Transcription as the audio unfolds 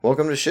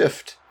Welcome to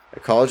Shift, a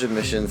college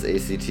admissions,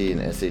 ACT,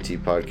 and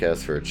SAT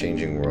podcast for a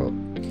changing world.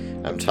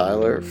 I'm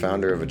Tyler,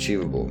 founder of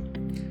Achievable,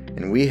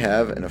 and we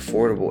have an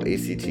affordable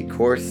ACT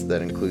course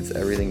that includes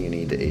everything you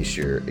need to ace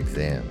your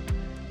exam.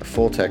 A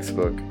full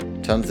textbook,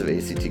 tons of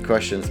ACT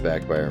questions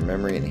backed by our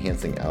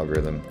memory-enhancing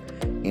algorithm,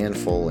 and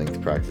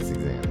full-length practice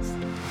exams.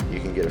 You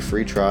can get a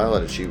free trial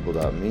at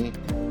achievable.me,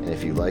 and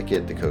if you like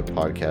it, the code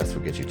podcast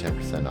will get you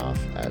 10%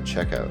 off at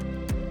checkout.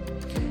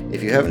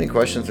 If you have any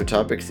questions or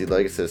topics you'd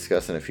like us to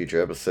discuss in a future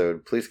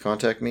episode, please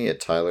contact me at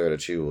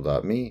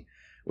tyler@achievable.me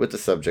with the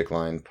subject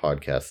line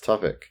podcast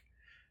topic.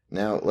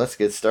 Now, let's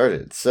get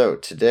started. So,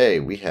 today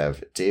we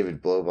have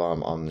David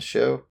Blowbaum on the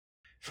show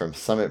from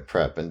Summit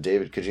Prep. And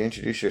David, could you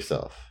introduce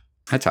yourself?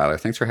 Hi, Tyler.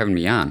 Thanks for having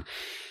me on.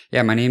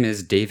 Yeah, my name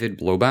is David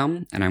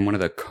Blowbaum, and I'm one of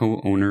the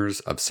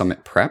co-owners of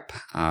Summit Prep.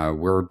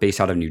 We're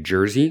based out of New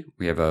Jersey.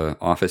 We have an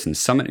office in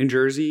Summit, New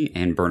Jersey,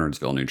 and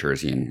Bernardsville, New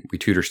Jersey, and we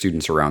tutor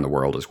students around the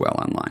world as well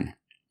online.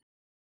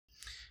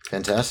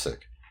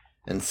 Fantastic.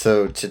 And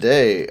so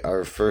today,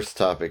 our first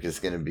topic is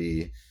going to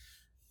be,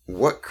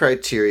 what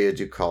criteria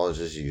do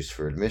colleges use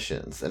for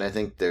admissions? And I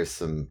think there's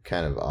some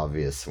kind of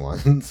obvious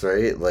ones,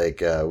 right?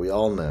 Like, we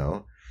all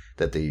know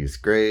that they use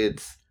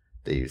grades,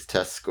 they use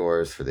test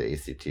scores for the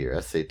ACT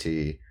or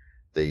SAT,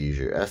 they use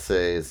your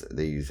essays,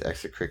 they use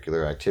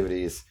extracurricular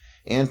activities,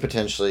 and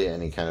potentially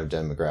any kind of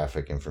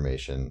demographic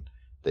information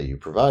that you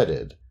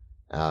provided.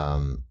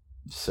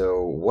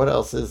 So what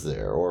else is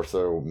there? Or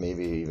so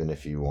maybe even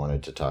if you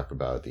wanted to talk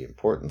about the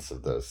importance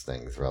of those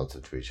things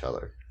relative to each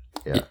other.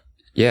 Yeah.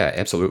 Yeah,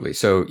 absolutely.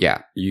 So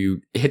yeah,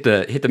 you hit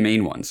the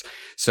main ones.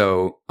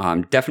 So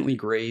definitely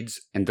grades,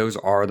 and those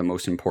are the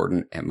most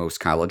important at most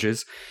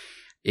colleges.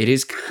 It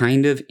is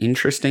kind of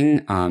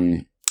interesting.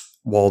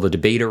 While the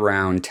debate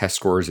around test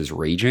scores is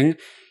raging,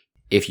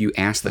 if you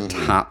ask the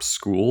top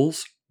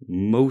schools,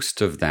 most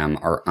of them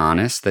are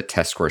honest that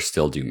test scores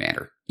still do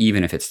matter,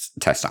 even if it's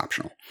test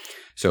optional.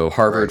 So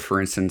Harvard, right, for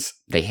instance,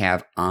 they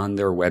have on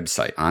their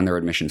website, on their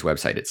admissions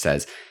website, it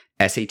says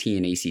SAT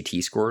and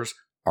ACT scores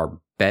are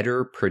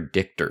better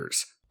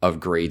predictors of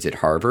grades at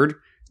Harvard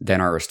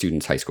than are a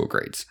student's high school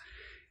grades.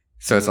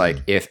 So it's like,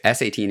 if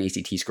SAT and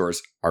ACT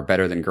scores are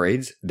better than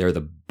grades, they're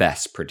the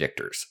best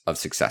predictors of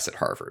success at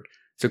Harvard.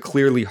 So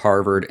clearly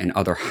Harvard and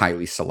other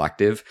highly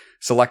selective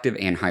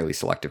and highly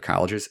selective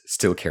colleges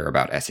still care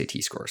about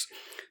SAT scores.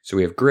 So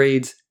we have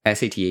grades,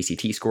 SAT,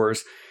 ACT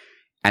scores,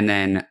 and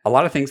then a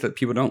lot of things that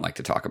people don't like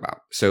to talk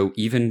about. So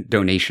even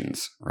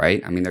donations,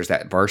 right? I mean, there's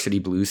that Varsity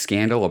Blues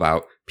scandal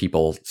about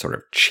people sort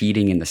of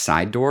cheating in the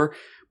side door.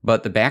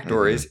 But the back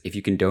door is, if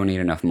you can donate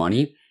enough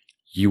money,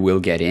 you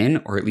will get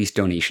in, or at least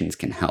donations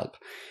can help.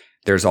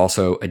 There's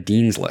also a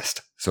dean's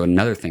list. So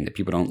another thing that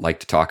people don't like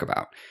to talk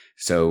about.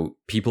 So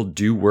people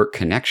do work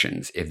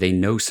connections. If they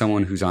know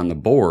someone who's on the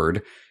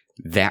board,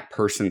 that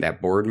person,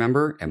 that board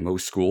member at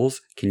most schools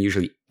can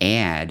usually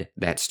add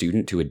that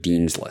student to a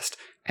dean's list.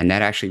 And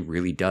that actually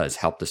really does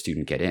help the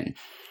student get in.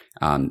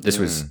 This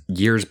was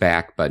years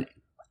back, but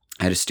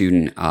I had a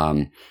student,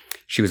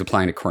 she was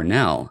applying to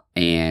Cornell,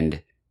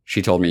 and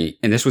she told me,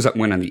 and this was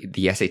when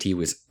the SAT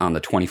was on the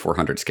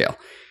 2400 scale.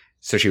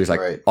 So she was like,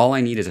 right, all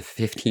I need is a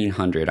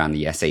 1500 on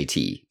the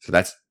SAT. So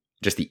that's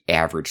just the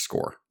average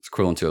score. It's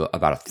equivalent to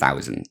about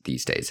 1,000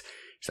 these days.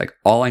 She's like,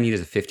 all I need is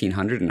a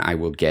 1500 and I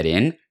will get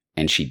in.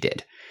 And she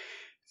did,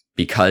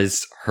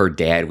 because her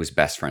dad was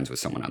best friends with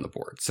someone on the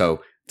board.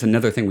 So it's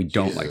another thing we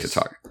don't like to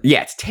talk.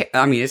 Yeah,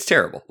 it's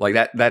terrible. Like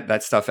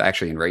that stuff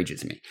actually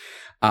enrages me.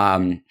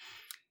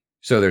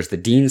 So there's the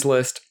dean's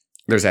list.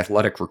 There's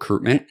athletic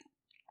recruitment.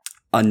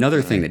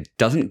 Another thing that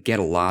doesn't get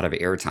a lot of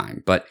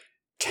airtime, but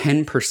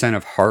 10%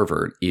 of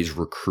Harvard is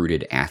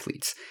recruited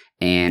athletes.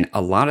 And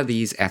a lot of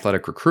these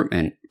athletic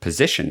recruitment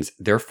positions,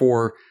 they're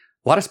for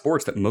a lot of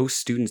sports that most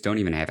students don't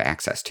even have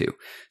access to.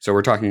 So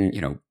we're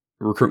talking,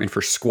 recruitment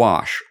for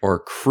squash or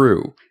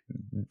crew.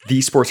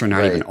 These sports are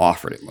not even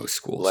offered at most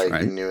schools. Like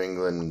right? New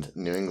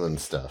England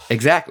stuff.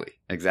 Exactly.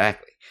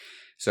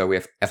 So we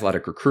have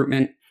athletic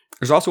recruitment.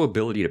 There's also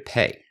ability to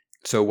pay.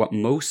 So what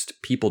most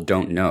people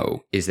don't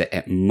know is that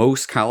at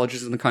most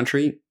colleges in the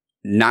country,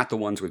 not the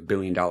ones with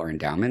billion-dollar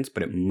endowments,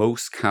 but at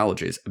most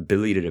colleges,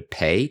 ability to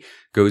pay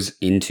goes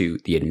into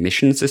the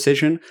admissions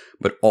decision,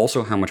 but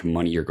also how much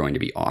money you're going to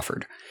be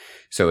offered.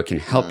 So it can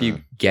help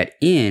you get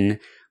in,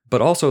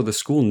 but also the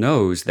school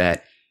knows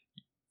that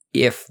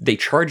if they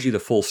charge you the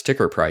full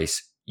sticker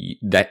price,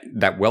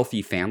 that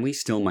wealthy family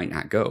still might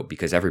not go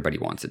because everybody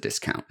wants a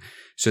discount.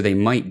 So they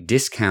might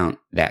discount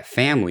that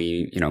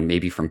family,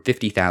 maybe from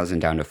 $50,000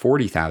 down to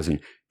 $40,000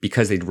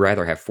 because they'd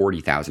rather have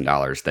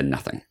 $40,000 than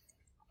nothing.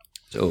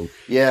 So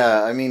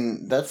yeah, I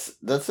mean, that's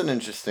an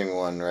interesting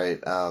one,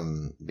 right?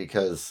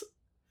 Because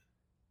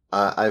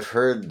I've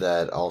heard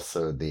that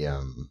also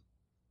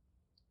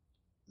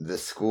the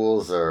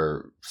schools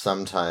are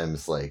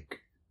sometimes like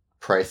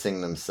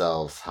pricing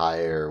themselves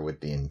higher with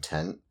the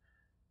intent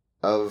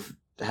of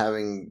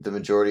having the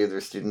majority of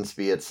their students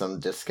be at some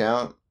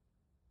discount,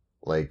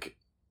 like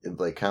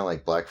kind of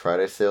like Black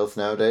Friday sales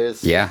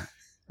nowadays. Yeah.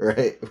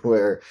 right?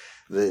 Where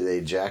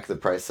they jack the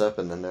price up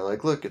and then they're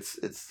like, look, it's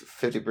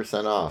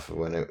 50% off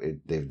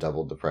when they've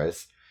doubled the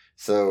price.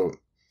 So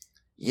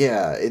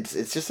yeah, it's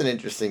just an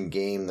interesting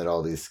game that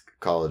all these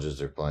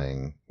colleges are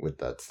playing with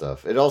that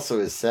stuff. It also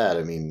is sad.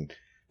 I mean,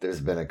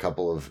 there's been a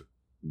couple of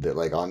that,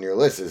 like on your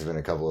list, there's been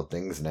a couple of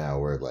things now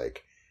where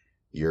like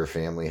your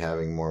family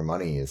having more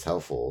money is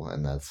helpful,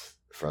 and that's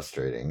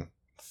frustrating.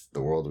 It's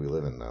the world we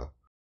live in, though.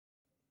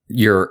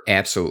 You're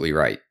absolutely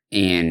right.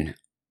 And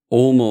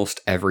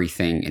almost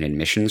everything in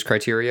admissions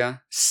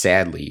criteria,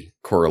 sadly,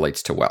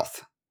 correlates to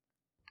wealth.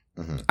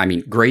 Mm-hmm. I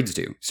mean, grades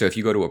do. So if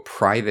you go to a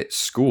private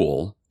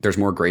school, there's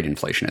more grade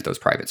inflation at those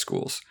private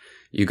schools.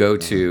 You go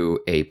to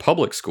a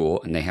public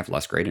school and they have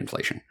less grade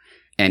inflation.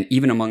 And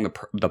even among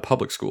the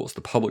public schools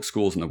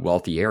in the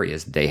wealthy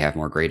areas, they have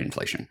more grade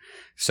inflation.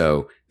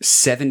 So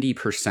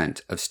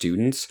 70% of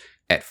students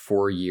at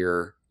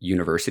 4-year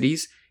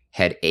universities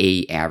had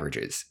A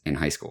averages in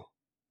high school.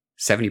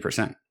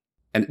 70%.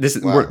 And this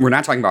is, wow. we're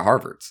not talking about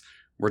Harvard's.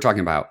 We're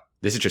talking about,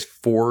 this is just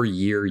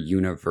 4-year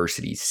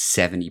universities.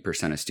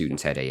 70% of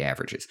students had A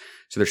averages.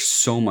 So there's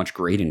so much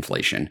grade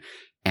inflation.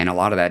 And a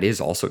lot of that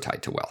is also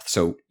tied to wealth.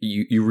 So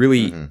you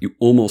really, you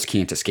almost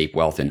can't escape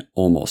wealth in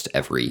almost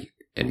every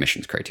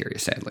admissions criteria,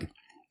 sadly.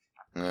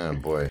 Oh,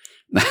 boy.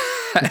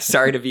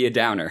 Sorry to be a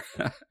downer.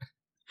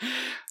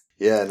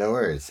 Yeah, no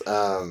worries.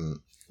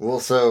 Well,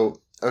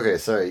 so, okay,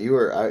 sorry. You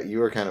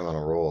were kind of on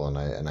a roll, and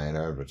I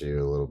interrupted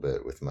you a little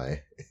bit with my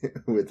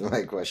with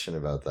my question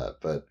about that.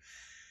 But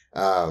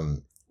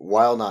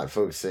while not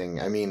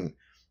focusing, I mean,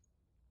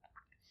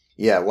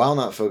 yeah, while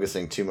not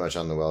focusing too much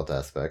on the wealth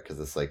aspect, because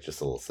it's like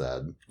just a little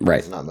sad. Right.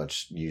 There's not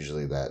much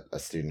usually that a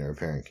student or a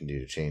parent can do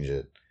to change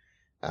it.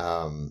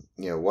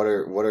 What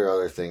are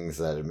other things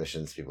that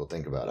admissions people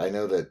think about? I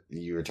know that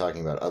you were talking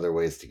about other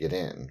ways to get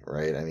in,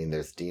 right? I mean,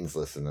 there's dean's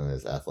lists and then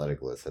there's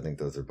athletic lists. I think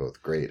those are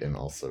both great and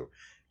also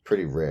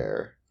pretty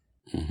rare.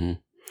 Mm-hmm.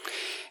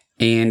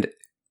 And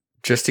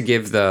just to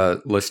give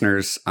the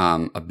listeners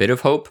a bit of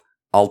hope,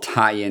 I'll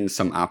tie in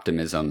some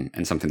optimism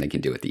and something they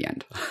can do at the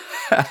end.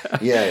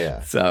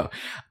 Yeah. So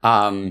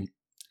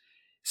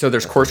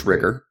there's course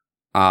rigor.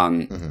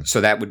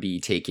 So that would be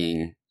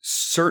taking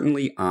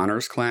certainly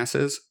honors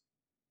classes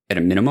at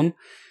a minimum.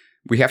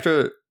 We have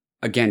to,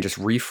 again, just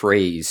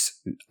rephrase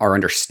our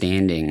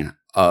understanding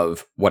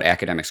of what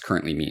academics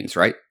currently means,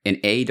 right? An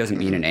A doesn't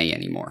mean an A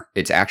anymore.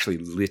 It's actually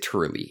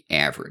literally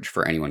average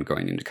for anyone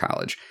going into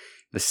college.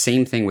 The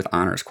same thing with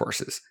honors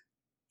courses.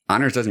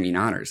 Honors doesn't mean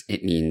honors.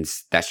 It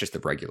means that's just the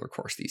regular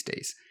course these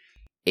days.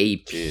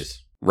 AP. Jeez.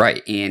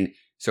 Right. And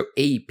so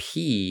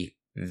AP,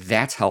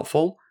 that's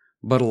helpful.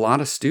 But a lot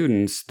of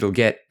students, they'll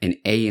get an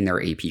A in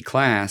their AP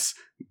class,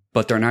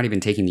 but they're not even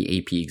taking the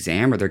AP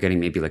exam, or they're getting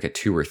maybe like a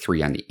 2 or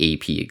 3 on the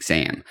AP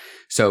exam.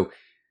 So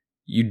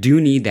you do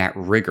need that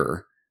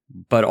rigor,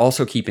 but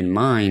also keep in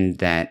mind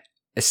that,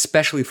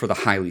 especially for the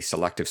highly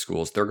selective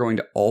schools, they're going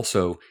to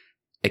also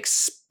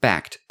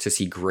expect to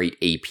see great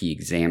AP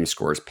exam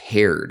scores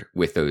paired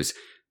with those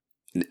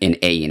an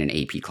A in an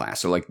AP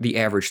class. So like the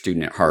average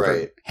student at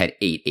Harvard had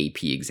 8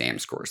 AP exam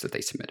scores that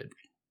they submitted.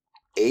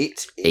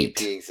 8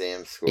 AP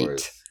exam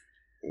scores. 8.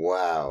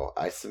 Wow.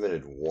 I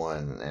submitted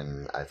 1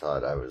 and I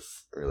thought I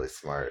was really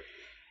smart.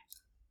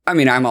 I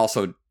mean, I'm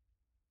also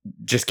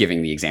just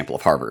giving the example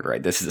of Harvard,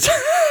 right? This is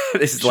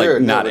sure,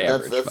 like not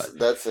average.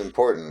 That's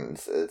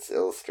important. It's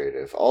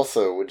illustrative.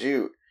 Also,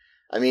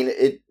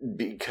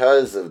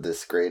 because of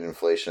this grade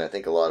inflation, I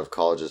think a lot of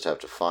colleges have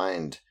to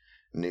find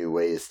new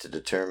ways to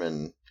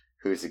determine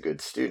who's a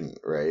good student,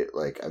 right?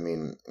 Like, I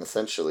mean,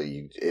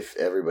 essentially, if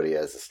everybody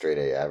has a straight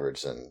A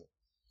average, then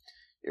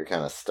you're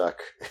kind of stuck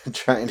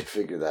trying to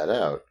figure that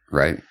out.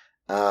 Right.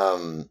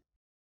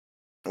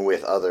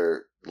 With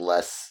other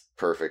less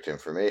perfect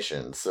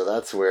information. So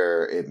that's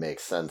where it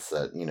makes sense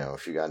that,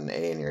 if you got an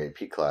A in your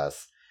AP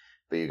class,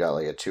 but you got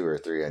like a 2 or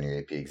 3 on your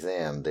AP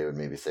exam, they would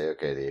maybe say,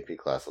 okay, the AP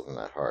class wasn't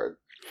that hard.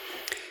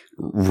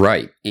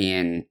 Right.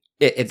 And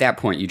at that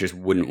point, you just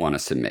wouldn't want to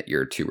submit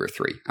your 2 or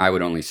 3. I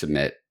would only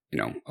submit,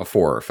 a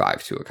 4 or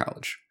 5 to a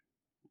college.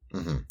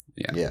 Mm-hmm.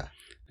 Yeah.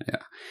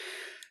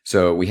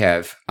 So we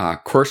have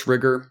course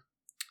rigor.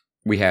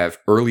 We have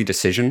early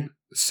decision.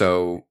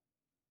 So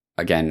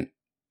again,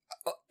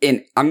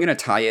 and I'm going to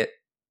tie it.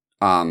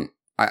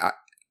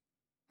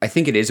 I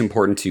think it is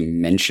important to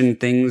mention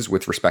things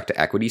with respect to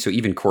equity. So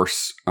even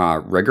course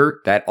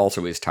rigor, that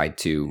also is tied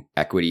to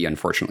equity,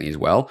 unfortunately, as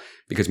well,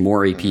 because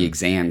more AP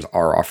exams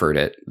are offered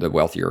at the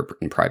wealthier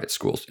and private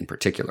schools in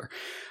particular.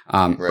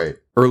 Right.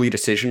 Early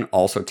decision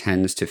also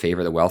tends to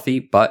favor the wealthy,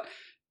 but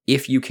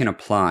if you can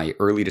apply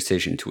early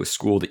decision to a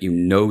school that you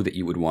know that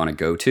you would want to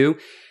go to,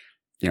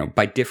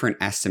 by different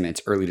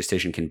estimates, early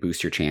decision can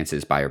boost your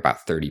chances by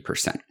about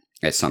 30%.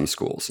 At some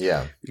schools.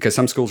 Yeah. Because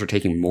some schools are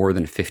taking more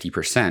than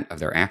 50% of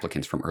their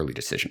applicants from early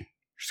decision,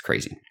 which is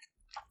crazy.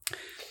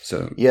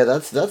 So yeah,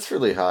 that's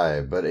really high,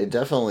 but it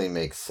definitely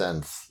makes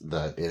sense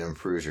that it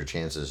improves your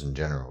chances in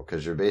general,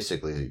 because you're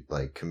basically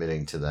like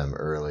committing to them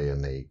early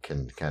and they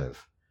can kind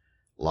of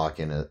lock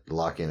in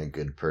a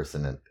good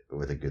person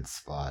with a good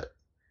spot.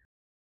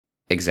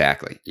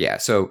 Exactly. Yeah.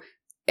 So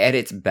at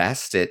its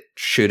best, it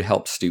should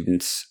help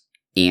students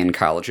and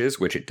colleges,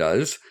 which it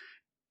does.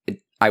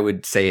 I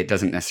would say it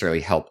doesn't necessarily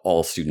help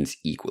all students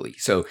equally.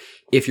 So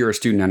if you're a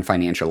student on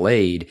financial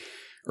aid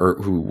or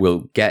who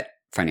will get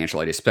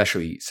financial aid,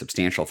 especially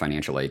substantial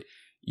financial aid,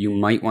 you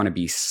might want to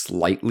be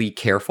slightly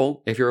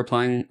careful if you're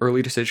applying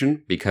early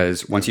decision,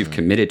 because once you've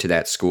committed to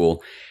that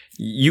school,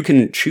 you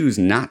can choose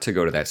not to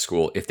go to that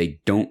school if they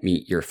don't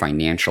meet your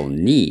financial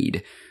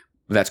need.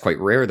 That's quite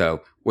rare,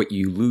 though. What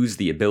you lose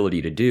the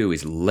ability to do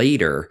is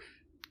later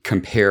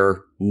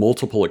compare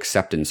multiple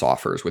acceptance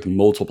offers with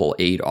multiple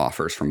aid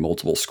offers from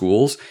multiple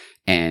schools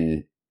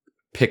and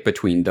pick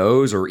between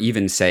those, or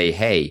even say,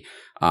 hey,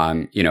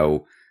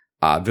 Villanova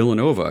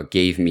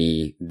gave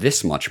me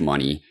this much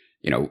money,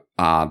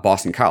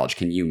 Boston College,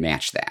 can you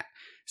match that?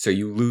 So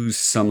you lose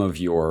some of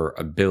your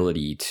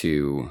ability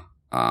to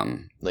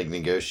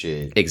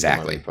negotiate.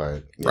 Exactly. The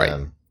money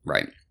part.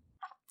 Right.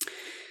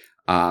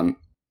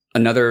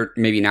 Another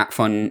maybe not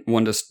fun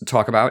one to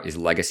talk about is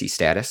legacy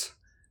status.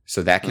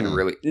 So that can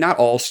really, not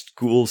all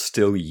schools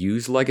still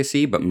use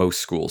legacy, but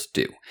most schools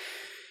do.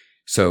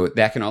 So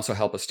that can also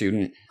help a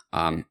student.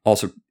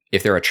 Also,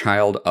 if they're a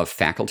child of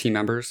faculty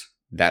members,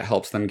 that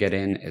helps them get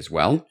in as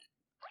well.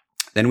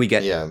 Then we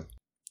get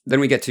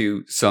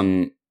to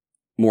some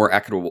more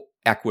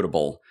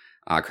equitable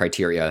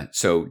criteria.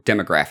 So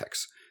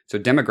demographics. So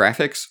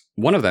demographics,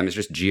 one of them is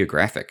just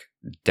geographic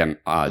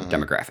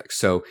demographics.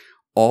 So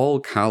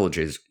all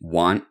colleges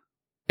want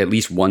at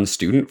least one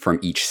student from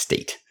each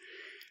state.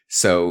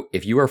 So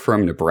if you are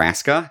from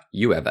Nebraska,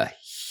 you have a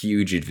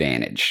huge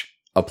advantage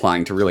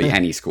applying to really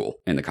any school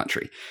in the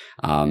country,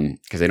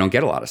 because they don't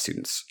get a lot of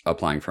students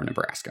applying from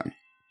Nebraska.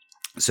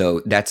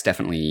 So that's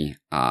definitely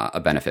a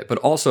benefit. But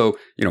also,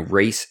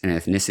 race and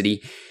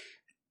ethnicity,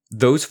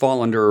 those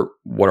fall under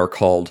what are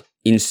called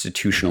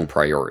institutional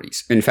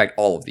priorities. In fact,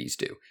 all of these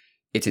do.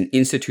 It's an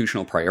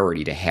institutional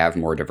priority to have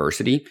more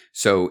diversity.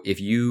 So if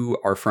you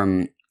are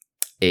from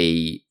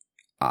an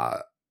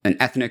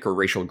ethnic or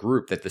racial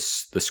group that the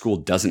school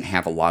doesn't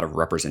have a lot of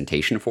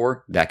representation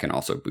for, that can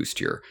also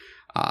boost your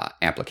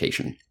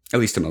application, at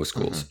least to most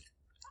schools.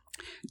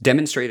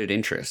 Demonstrated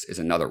interest is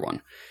another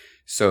one.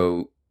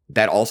 So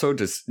that also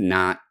does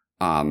not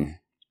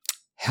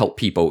help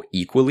people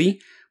equally,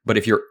 but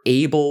if you're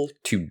able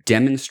to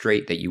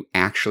demonstrate that you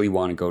actually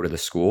want to go to the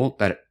school,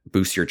 that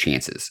boosts your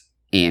chances.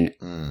 And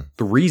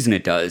the reason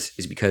it does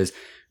is because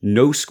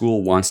no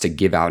school wants to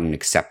give out an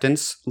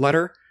acceptance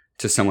letter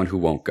to someone who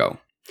won't go,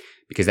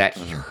 because that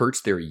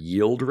hurts their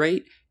yield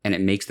rate and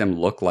it makes them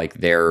look like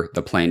they're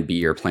the plan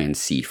B or plan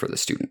C for the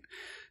student.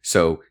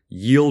 So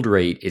yield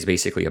rate is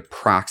basically a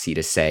proxy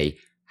to say,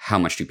 how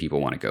much do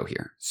people want to go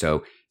here?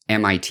 So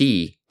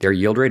MIT, their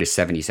yield rate is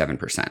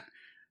 77%.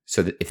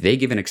 So that if they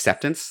give an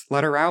acceptance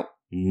letter out,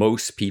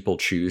 most people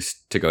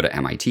choose to go to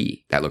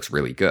MIT. That looks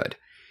really good.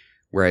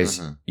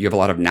 Whereas you have a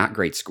lot of not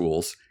great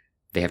schools,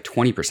 they have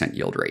 20%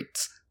 yield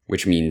rates,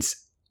 which means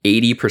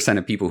 80%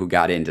 of people who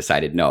got in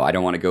decided, no, I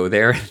don't want to go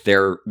there.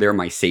 They're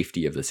my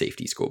safety of the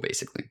safety school,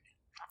 basically.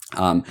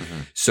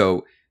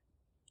 So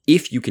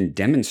if you can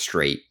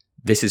demonstrate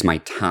this is my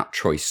top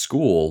choice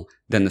school,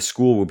 then the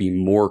school will be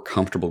more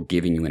comfortable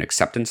giving you an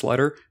acceptance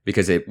letter,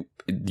 because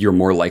you're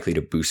more likely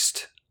to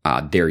boost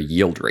their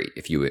yield rate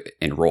if you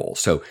enroll.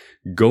 So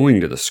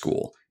going to the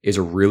school is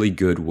a really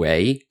good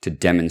way to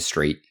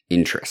demonstrate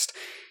interest.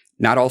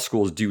 Not all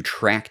schools do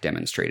track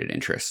demonstrated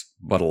interest,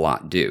 but a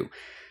lot do.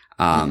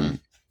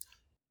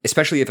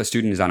 Especially if a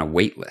student is on a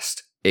wait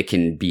list, it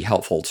can be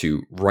helpful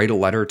to write a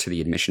letter to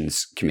the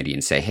admissions committee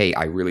and say, hey,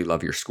 I really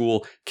love your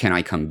school. Can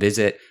I come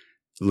visit?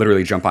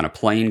 Literally jump on a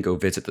plane, go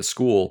visit the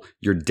school.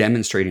 You're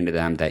demonstrating to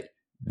them that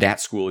that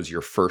school is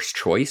your first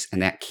choice,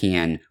 and that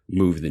can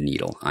move the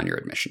needle on your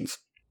admissions.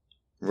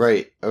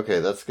 Right. Okay,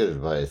 that's good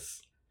advice.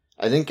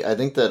 I think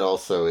that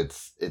also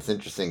it's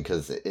interesting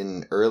because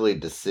in early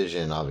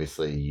decision,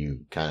 obviously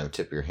you kind of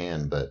tip your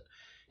hand, but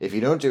if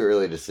you don't do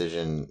early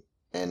decision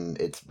and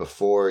it's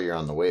before you're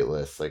on the wait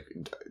list, like,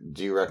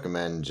 do you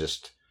recommend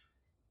just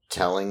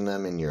telling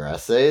them in your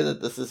essay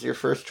that this is your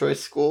first choice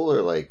school,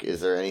 or like,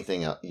 is there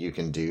anything you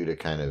can do to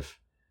kind of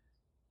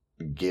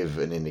give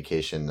an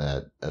indication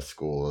that a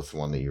school is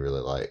one that you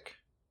really like?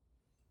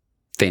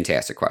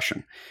 Fantastic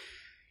question.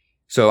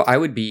 So I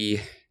would be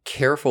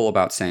careful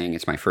about saying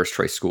it's my first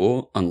choice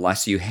school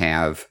unless you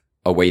have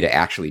a way to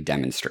actually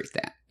demonstrate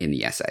that in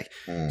the essay.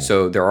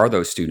 So there are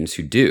those students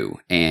who do,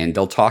 and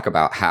they'll talk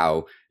about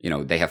how,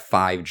 they have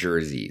 5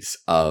 jerseys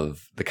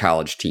of the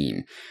college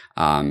team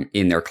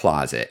in their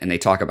closet. And they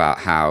talk about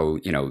how,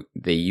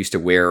 they used to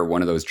wear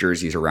one of those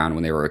jerseys around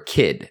when they were a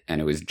kid, and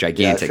it was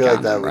gigantic. Yeah, I feel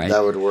on like them, right?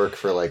 that would work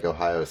for like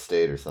Ohio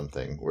State or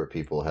something where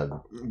people have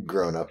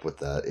grown up with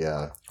that.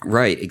 Yeah.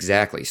 Right,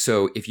 exactly.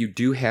 So if you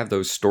do have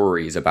those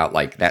stories about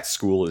like that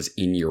school is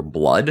in your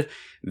blood,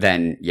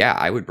 then yeah,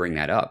 I would bring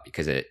that up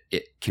because it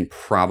can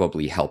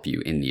probably help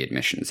you in the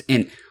admissions.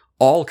 And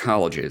all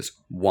colleges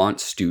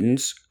want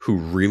students who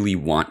really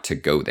want to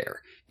go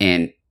there.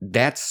 And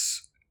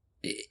that's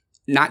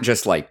not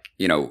just like,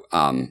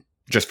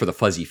 just for the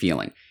fuzzy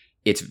feeling.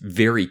 it's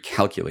very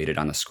calculated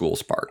on the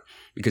school's part.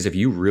 Because if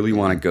you really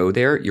want to go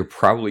there, you're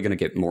probably going to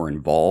get more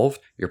involved.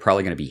 You're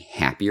probably going to be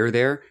happier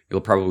there.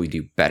 You'll probably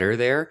do better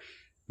there.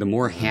 The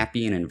more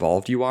happy and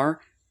involved you are,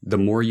 the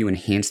more you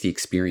enhance the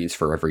experience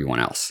for everyone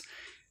else.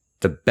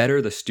 The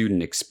better the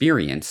student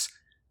experience,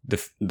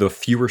 the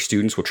fewer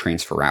students will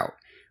transfer out.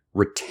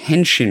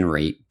 Retention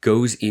rate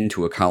goes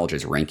into a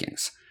college's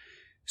rankings.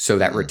 So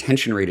that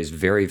retention rate is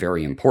very,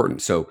 very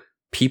important. So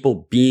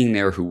people being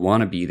there who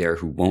want to be there,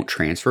 who won't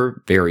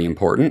transfer, very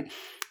important.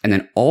 And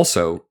then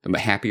also, the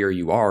happier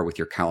you are with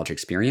your college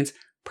experience,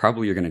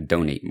 probably you're going to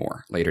donate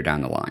more later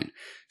down the line.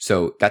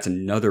 So that's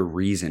another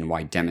reason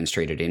why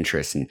demonstrated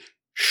interest and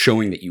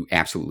showing that you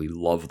absolutely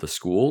love the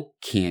school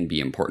can be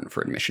important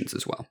for admissions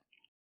as well.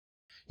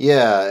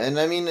 Yeah, and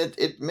I mean,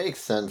 it makes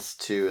sense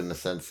too, in the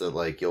sense that,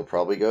 like, you'll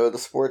probably go to the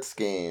sports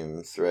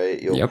games,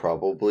 right? You'll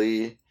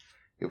probably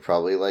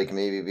like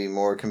maybe be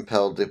more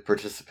compelled to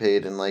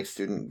participate in like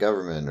student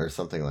government or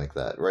something like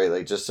that, right?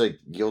 Like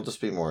you'll just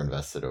be more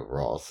invested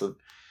overall. So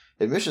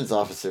admissions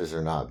officers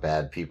are not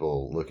bad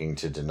people looking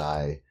to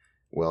deny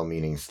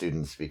well-meaning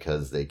students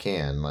because they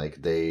can.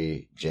 Like,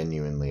 they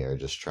genuinely are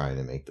just trying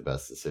to make the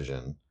best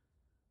decision.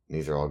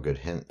 These are all good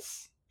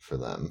hints for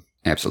them.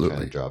 Absolutely.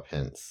 Trying to drop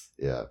hints.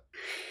 Yeah.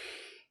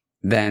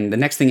 Then the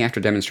next thing after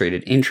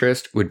demonstrated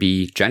interest would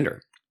be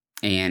gender.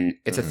 And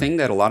it's a thing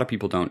that a lot of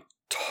people don't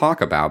talk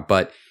about,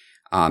 but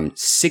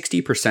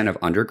 60% of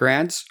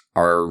undergrads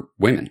are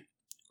women.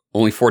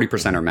 Only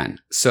 40% are men.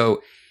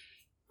 So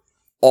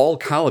all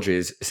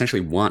colleges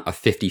essentially want a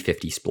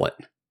 50-50 split.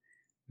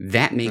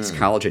 That makes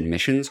college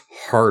admissions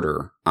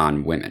harder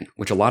on women,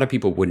 which a lot of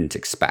people wouldn't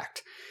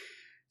expect.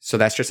 So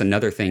that's just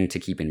another thing to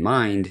keep in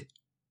mind.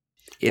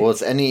 Well,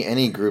 it's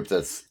any group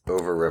that's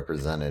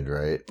overrepresented,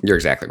 right? You're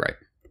exactly right.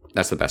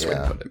 That's the best way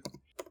to put it.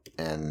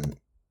 And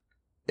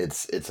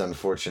it's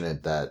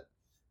unfortunate that,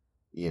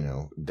 you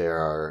know, there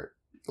are,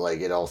 like,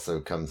 it also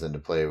comes into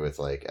play with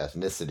like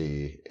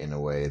ethnicity in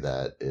a way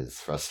that is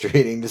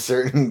frustrating to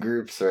certain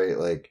groups, right?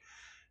 Like,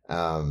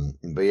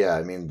 but yeah,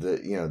 I mean,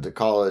 the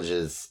college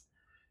is,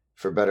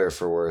 for better or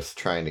for worse,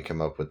 trying to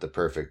come up with the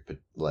perfect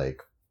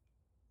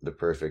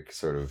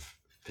sort of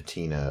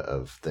patina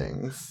of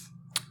things.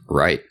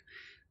 Right.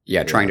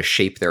 Yeah, trying to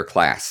shape their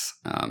class.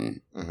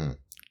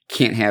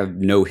 Can't have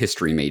no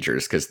history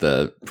majors because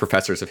the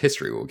professors of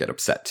history will get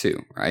upset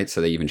too, right?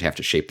 So they even have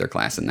to shape their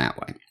class in that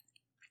way.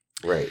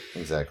 Right,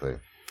 exactly.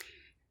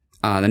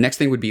 The next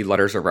thing would be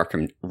letters of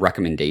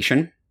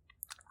recommendation.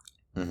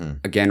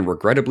 Again,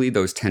 regrettably,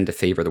 those tend to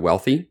favor the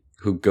wealthy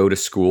who go to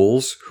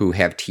schools who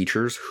have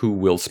teachers who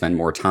will spend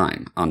more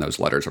time on those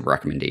letters of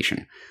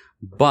recommendation.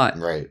 But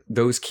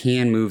those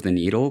can move the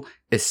needle,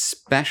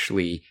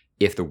 especially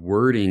if the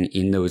wording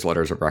in those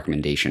letters of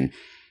recommendation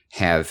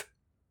have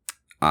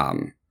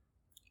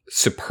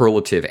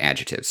superlative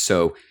adjectives.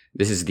 So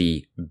this is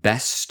the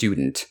best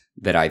student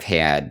that I've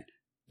had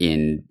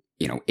in,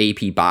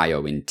 AP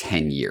Bio in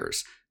 10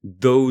 years.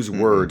 Those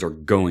words are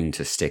going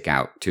to stick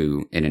out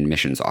to an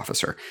admissions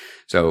officer.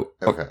 So,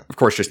 of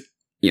course, just,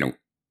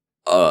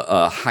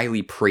 a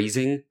highly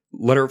praising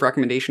letter of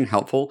recommendation,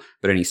 helpful,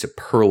 but any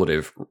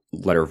superlative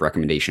letter of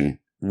recommendation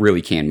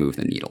really can move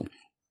the needle.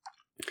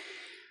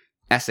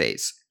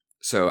 Essays.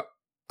 So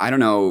I don't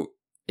know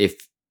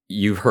if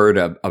you've heard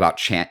about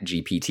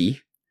ChatGPT.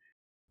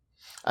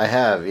 I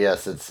have,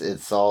 yes.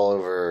 It's all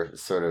over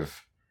sort of,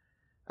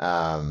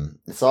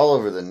 it's all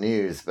over the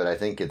news, but I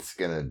think it's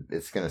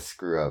gonna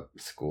screw up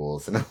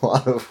schools in a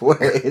lot of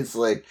ways.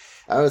 Like,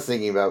 I was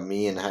thinking about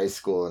me in high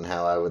school and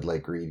how I would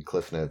like read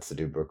Cliff Notes to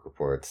do book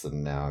reports,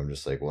 and now I'm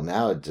just like, well,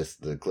 now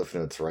the Cliff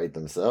Notes write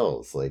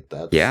themselves. Like,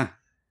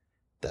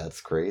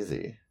 that's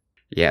crazy.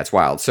 Yeah, it's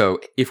wild. So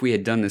if we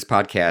had done this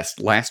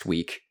podcast last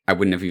week, I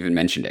wouldn't have even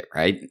mentioned it,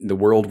 right? The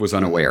world was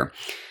unaware,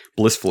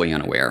 blissfully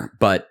unaware.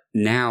 But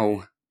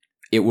now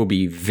it will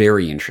be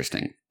very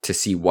interesting to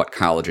see what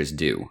colleges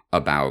do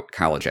about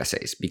college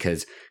essays,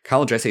 because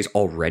college essays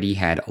already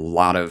had a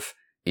lot of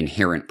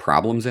inherent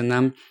problems in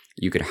them.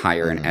 You could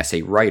hire an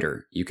essay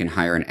writer. You can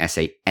hire an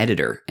essay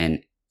editor.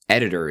 And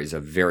editor is a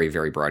very,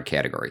 very broad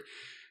category.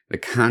 The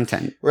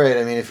content. Right.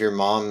 I mean, if your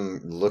mom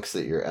looks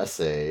at your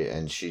essay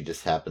and she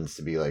just happens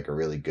to be like a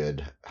really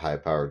good,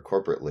 high-powered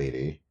corporate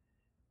lady,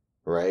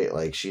 right?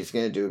 Like, she's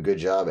going to do a good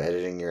job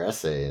editing your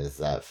essay. Is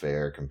that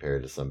fair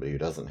compared to somebody who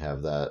doesn't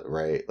have that,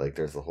 right? Like,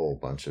 there's a whole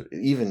bunch of,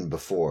 even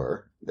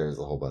before, there's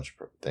a whole bunch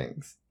of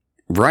things.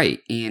 Right.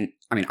 And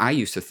I mean, I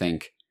used to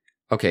think,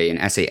 okay, an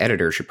essay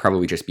editor should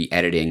probably just be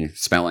editing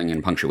spelling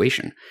and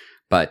punctuation.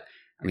 But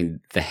I mean,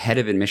 the head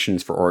of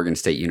admissions for Oregon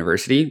State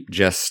University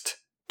just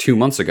 2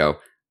 months ago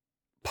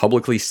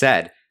publicly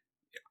said,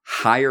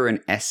 hire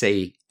an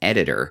essay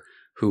editor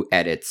who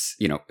edits,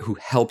 who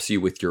helps you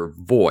with your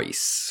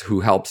voice, who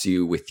helps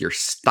you with your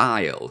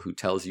style, who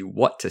tells you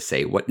what to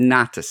say, what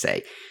not to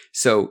say.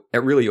 So it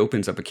really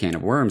opens up a can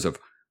of worms of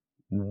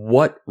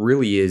what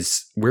really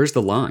is, where's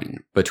the line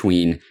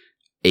between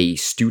a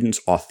student's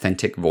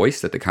authentic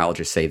voice that the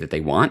colleges say that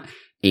they want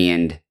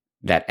and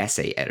that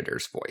essay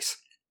editor's voice.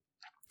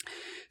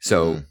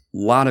 So a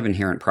lot of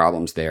inherent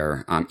problems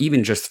there,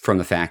 even just from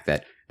the fact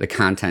that the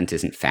content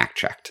isn't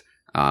fact-checked.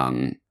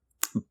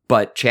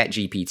 But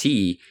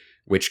ChatGPT,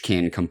 which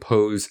can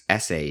compose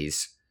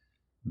essays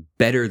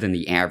better than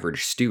the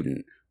average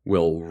student,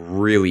 will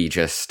really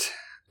just,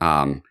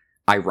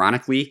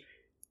 ironically,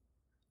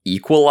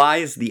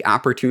 equalize the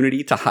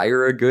opportunity to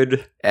hire a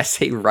good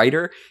essay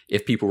writer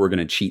if people were going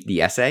to cheat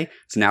the essay.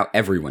 So now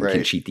everyone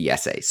can cheat the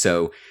essay.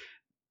 So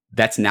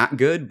that's not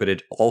good, but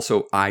it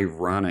also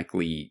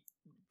ironically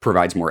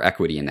provides more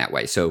equity in that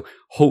way. So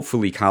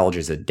hopefully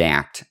colleges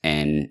adapt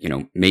and,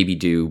 maybe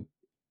do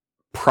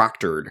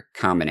proctored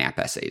Common App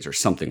essays or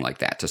something like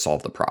that to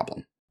solve the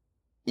problem.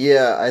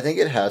 Yeah, I think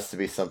it has to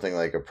be something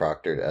like a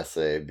proctored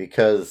essay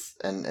because,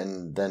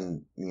 and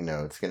then,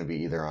 it's going to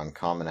be either on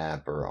Common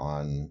App or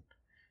on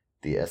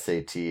the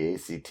SAT,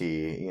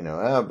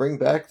 ACT, bring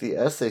back the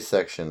essay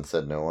section,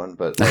 said no one,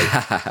 but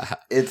like,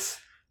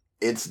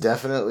 it's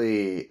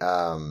definitely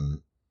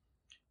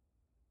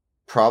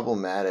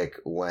problematic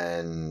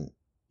when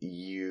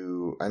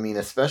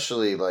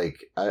especially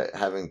like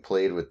having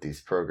played with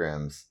these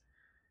programs,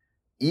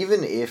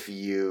 even if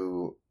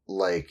you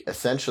like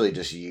essentially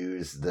just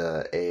use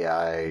the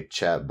AI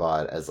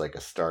chatbot as like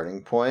a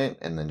starting point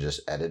and then just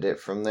edit it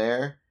from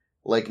there,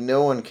 like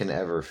no one can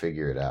ever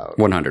figure it out.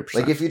 100%.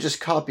 Like if you just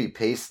copy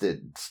paste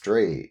it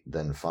straight,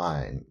 then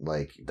fine.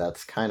 Like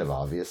that's kind of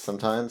obvious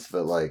sometimes,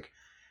 but like,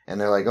 and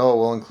they're like, oh,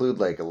 we'll include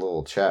like a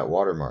little chat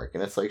watermark.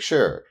 And it's like,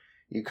 sure,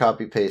 you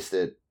copy paste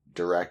it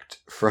direct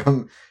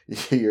from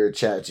your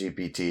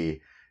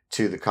ChatGPT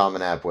to the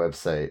Common App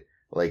website.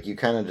 Like you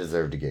kind of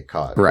deserve to get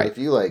caught. Right. But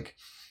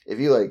if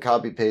you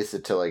copy paste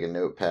it to like a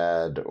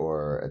notepad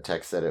or a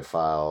text edit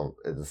file,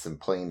 it's in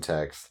plain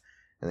text,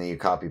 and then you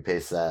copy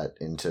paste that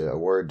into a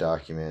Word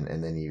document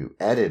and then you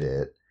edit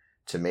it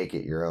to make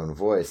it your own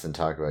voice and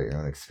talk about your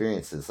own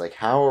experiences. Like,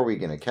 how are we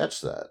going to catch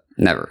that?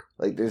 Never.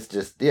 Like, there's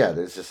just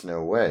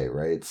no way,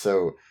 right?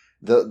 So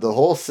the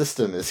whole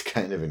system is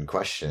kind of in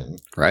question.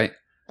 Right.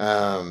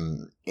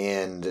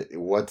 And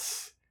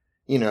what's,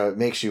 it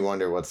makes you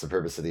wonder what's the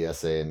purpose of the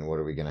essay and what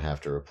are we going to have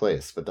to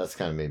replace? But that's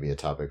kind of maybe a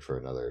topic for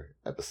another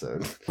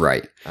episode.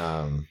 Right.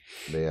 But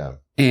yeah.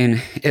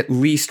 And at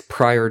least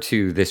prior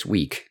to this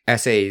week,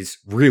 essays,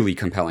 really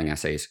compelling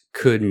essays,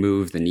 could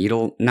move the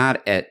needle,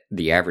 not at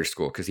the average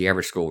school, because the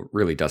average school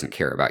really doesn't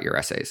care about your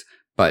essays.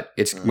 But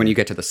it's when you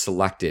get to the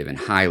selective and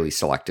highly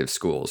selective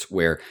schools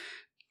where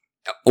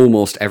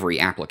almost every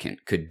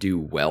applicant could do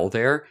well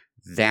there,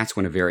 that's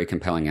when a very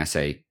compelling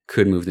essay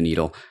could move the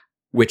needle,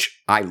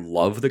 which I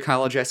love the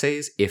college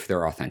essays if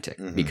they're authentic,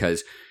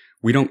 because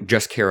we don't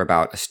just care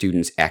about a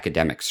student's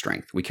academic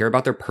strength. We care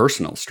about their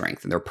personal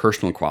strength and their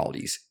personal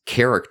qualities,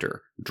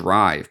 character,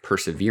 drive,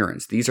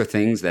 perseverance. These are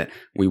things that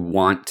we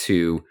want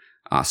to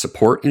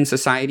support in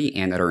society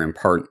and that are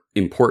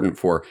important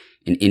for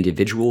an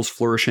individual's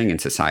flourishing and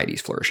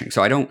society's flourishing.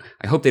 So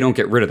I hope they don't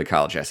get rid of the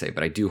college essay,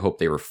 but I do hope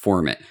they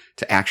reform it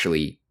to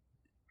actually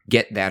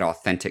get that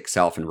authentic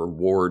self and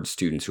reward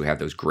students who have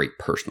those great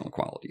personal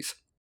qualities.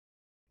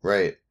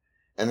 Right.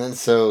 And then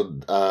so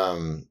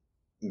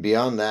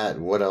beyond that,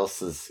 what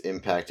else is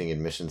impacting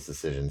admissions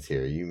decisions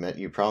here?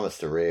 You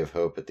promised a ray of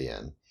hope at the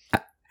end.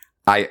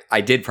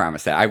 I did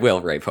promise that. I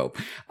will, ray of hope.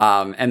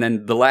 And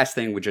then the last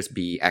thing would just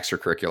be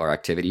extracurricular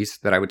activities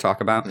that I would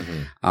talk about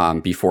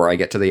before I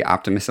get to the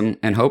optimism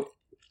and hope.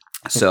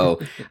 So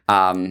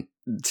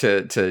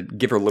to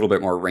give her a little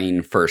bit more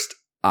rain first,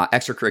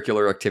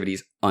 extracurricular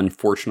activities,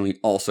 unfortunately,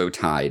 also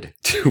tied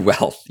to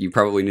wealth. You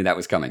probably knew that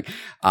was coming.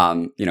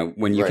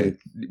 When you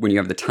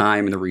have the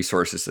time and the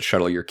resources to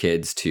shuttle your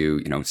kids to,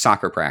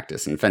 soccer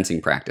practice and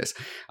fencing practice,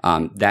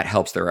 that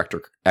helps their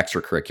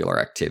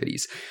extracurricular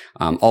activities.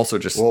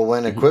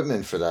 When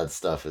equipment for that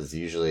stuff is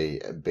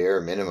usually a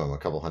bare minimum a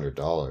couple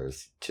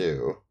 $100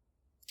 too.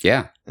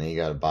 Yeah. And you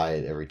got to buy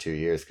it every 2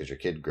 years because your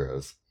kid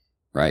grows.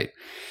 Right.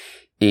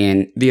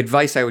 And the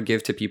advice I would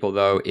give to people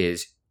though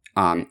is,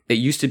 it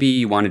used to be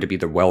you wanted to be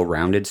the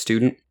well-rounded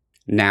student.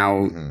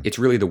 Now it's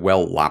really the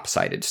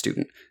well-lopsided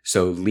student.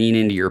 So lean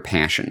into your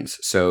passions.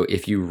 So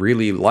if you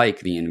really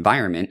like the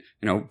environment,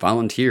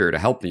 volunteer to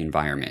help the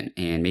environment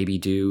and maybe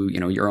do,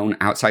 your own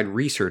outside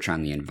research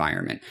on the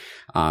environment.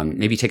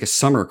 Maybe take a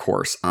summer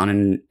course on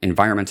an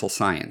environmental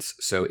science.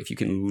 So if you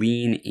can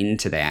lean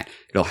into that,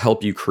 it'll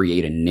help you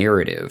create a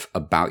narrative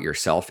about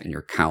yourself in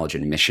your college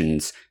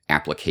admissions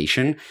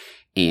application.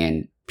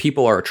 And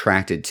people are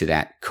attracted to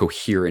that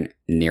coherent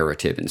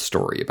narrative and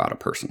story about a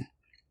person.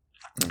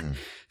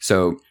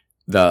 So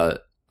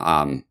the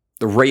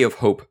ray of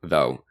hope,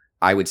 though,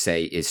 I would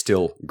say is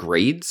still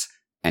grades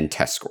and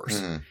test scores,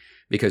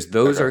 because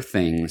those are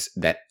things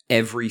that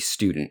every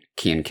student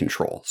can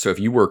control. So if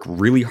you work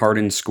really hard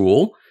in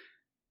school,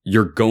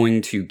 you're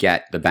going to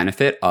get the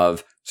benefit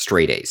of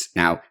straight A's.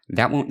 Now,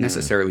 that won't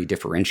necessarily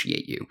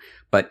differentiate you,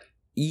 but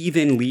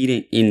even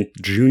leading in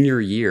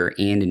junior year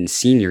and in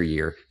senior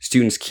year,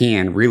 students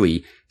can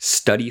really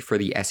study for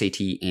the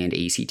SAT and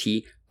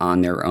ACT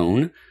on their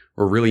own.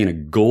 We're really in a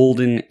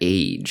golden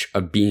age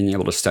of being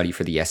able to study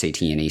for the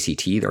SAT and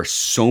ACT. There are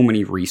so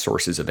many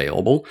resources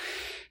available.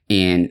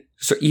 And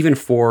So even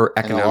for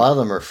And a lot of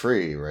them are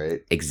free,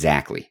 right?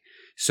 Exactly.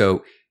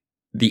 So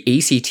the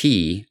ACT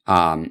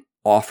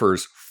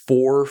offers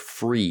 4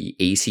 free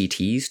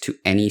ACTs to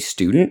any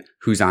student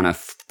who's on a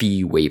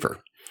fee waiver.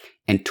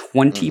 And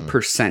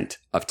 20%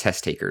 of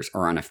test takers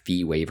are on a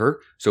fee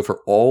waiver. So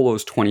for all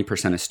those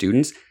 20% of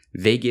students,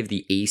 they give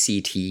the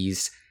ACT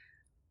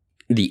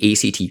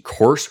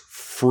course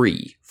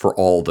free for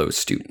all those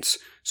students.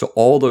 So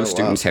all those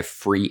students have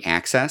free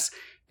access.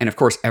 And of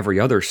course, every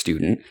other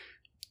student,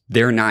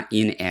 they're not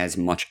in as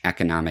much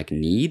economic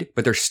need,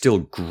 but they're still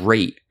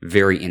great,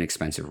 very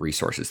inexpensive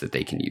resources that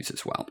they can use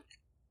as well.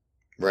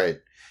 Right.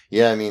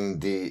 Yeah, I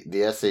mean,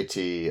 the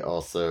SAT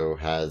also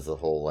has a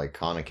whole like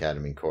Khan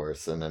Academy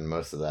course, and then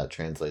most of that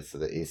translates to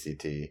the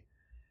ACT.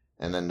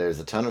 And then there's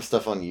a ton of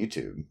stuff on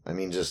YouTube. I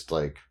mean, just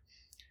like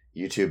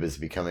YouTube is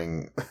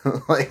becoming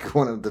like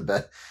one of the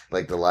best,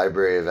 like the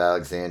Library of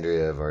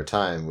Alexandria of our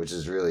time, which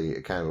is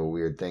really kind of a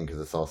weird thing because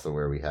it's also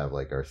where we have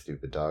like our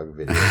stupid dog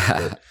videos.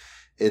 But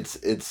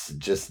it's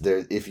just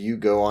there. If you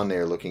go on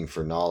there looking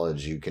for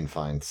knowledge, you can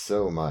find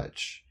so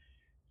much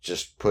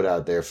just put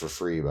out there for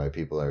free by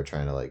people that are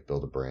trying to like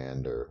build a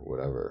brand or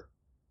whatever.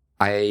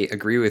 I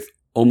agree with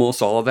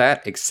almost all of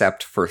that,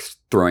 except for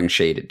throwing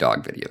shade at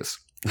dog videos.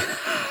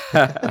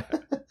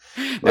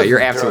 No, you're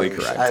absolutely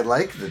correct. I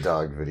like the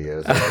dog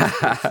videos.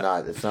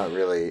 It's not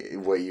really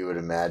what you would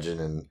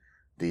imagine in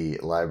the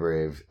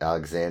Library of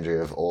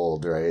Alexandria of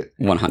old, right?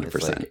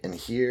 100%. Like, and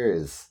here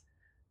is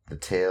the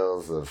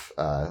tales of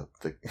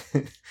the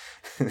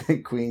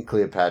Queen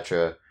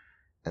Cleopatra.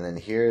 And then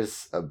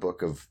here's a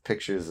book of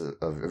pictures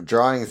of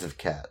drawings of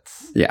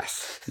cats.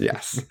 Yes.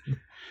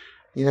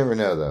 You never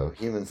know, though.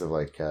 Humans have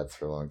liked cats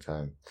for a long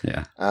time.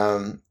 Yeah.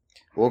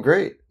 Well,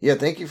 great. Yeah,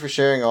 thank you for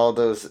sharing all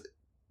those.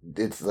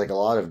 It's like a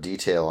lot of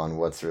detail on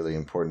what's really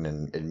important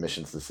in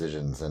admissions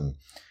decisions. And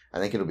I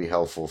think it'll be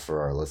helpful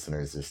for our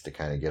listeners just to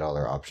kind of get all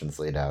their options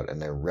laid out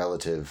and their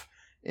relative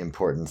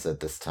importance at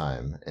this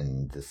time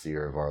in this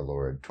year of our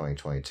Lord,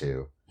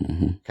 2022.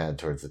 Kind of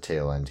towards the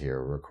tail end here,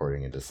 we're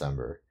recording in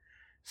December.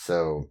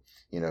 So,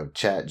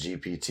 Chat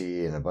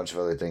GPT and a bunch of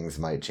other things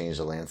might change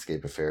the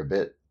landscape a fair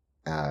bit.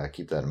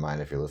 Keep that in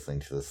mind if you're listening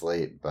to this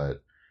late,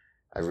 but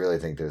I really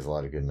think there's a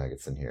lot of good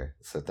nuggets in here.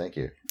 So thank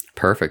you.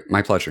 Perfect.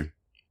 My pleasure.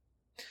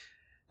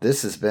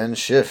 This has been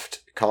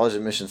Shift, College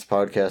Admissions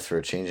Podcast for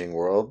a Changing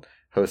World,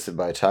 hosted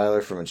by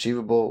Tyler from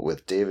Achievable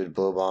with David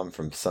Blowbaum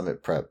from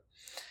Summit Prep.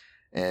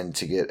 And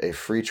to get a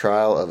free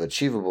trial of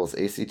Achievable's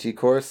ACT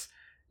course,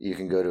 you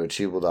can go to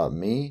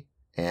achievable.me.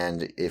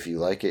 And if you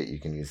like it, you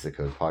can use the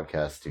code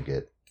podcast to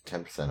get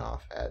 10%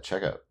 off at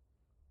checkout.